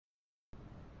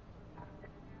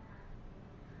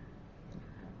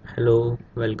Hello,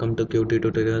 welcome to QT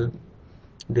tutorial.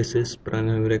 This is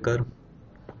Pranavrekar.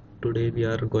 Today we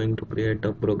are going to create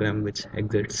a program which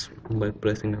exits by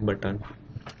pressing a button.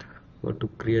 Go to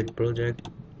create project,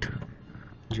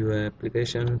 GUI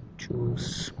application,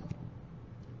 choose.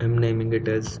 I'm naming it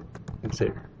as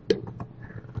exit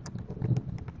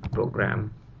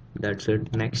program. That's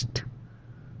it. Next,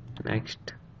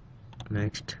 next,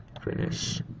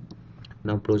 finish.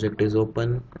 Now project is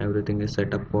open. Everything is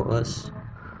set up for us.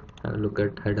 Have a look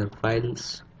at header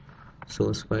files.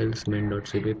 Source files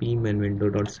main.cpp, main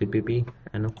window.cpp,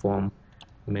 and a form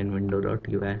main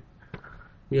window.ui.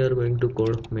 We are going to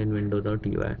code main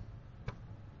window.ui.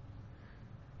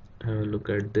 Have a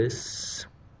look at this.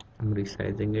 I'm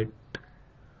resizing it.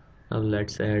 Now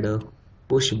let's add a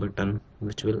push button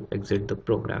which will exit the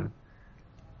program.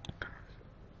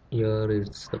 Here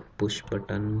is the push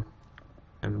button.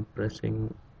 I'm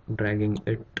dragging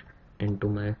it into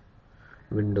my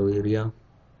window area.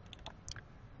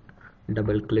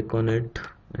 Double click on it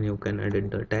and you can edit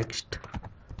the text.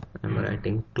 I'm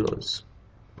writing close.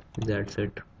 That's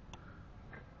it.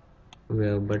 We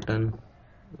have a button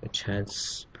which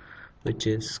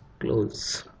is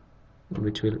close,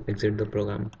 which will exit the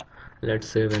program. Let's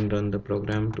save and run the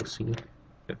program to see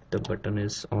if the button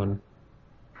is on.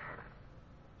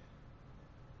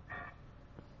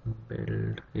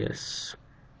 Build, yes.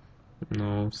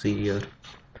 Now see here,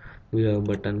 we have a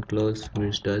button close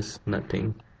which does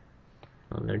nothing.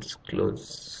 Now let's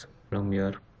close from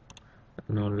here.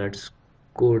 Now let's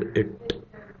code it.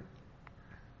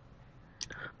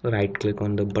 Right click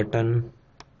on the button.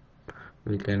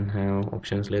 We can have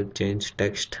options like change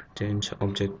text, change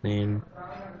object name,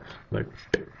 but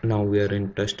now we are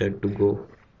interested to go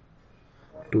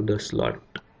to the slot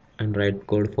and write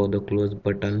code for the close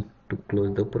button to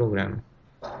close the program.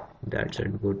 That's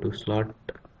it. Go to slot.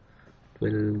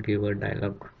 Will give a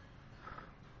dialog.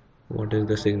 What is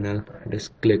the signal? It is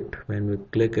clicked. When we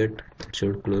click it, it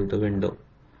should close the window.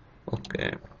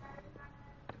 Okay.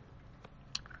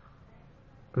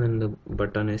 When the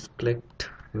button is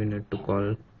clicked, we need to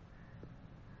call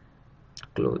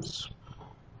close.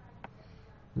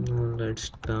 Now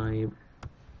let's type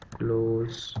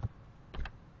close.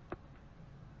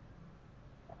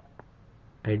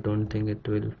 I don't think it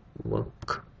will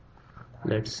work.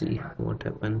 Let's see what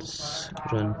happens.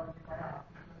 Run.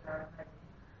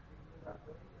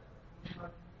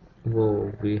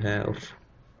 Whoa, we have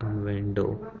a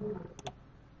window.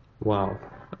 Wow,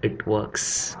 it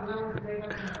works.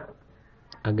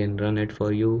 Again, run it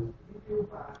for you.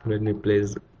 When we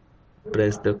press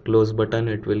the close button,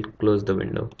 it will close the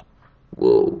window.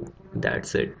 Whoa,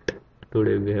 that's it.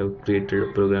 Today we have created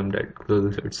a program that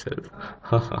closes itself.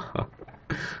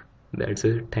 That's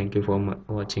it. Thank you for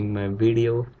watching my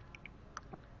video.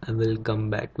 I will come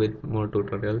back with more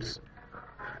tutorials.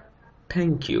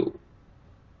 Thank you.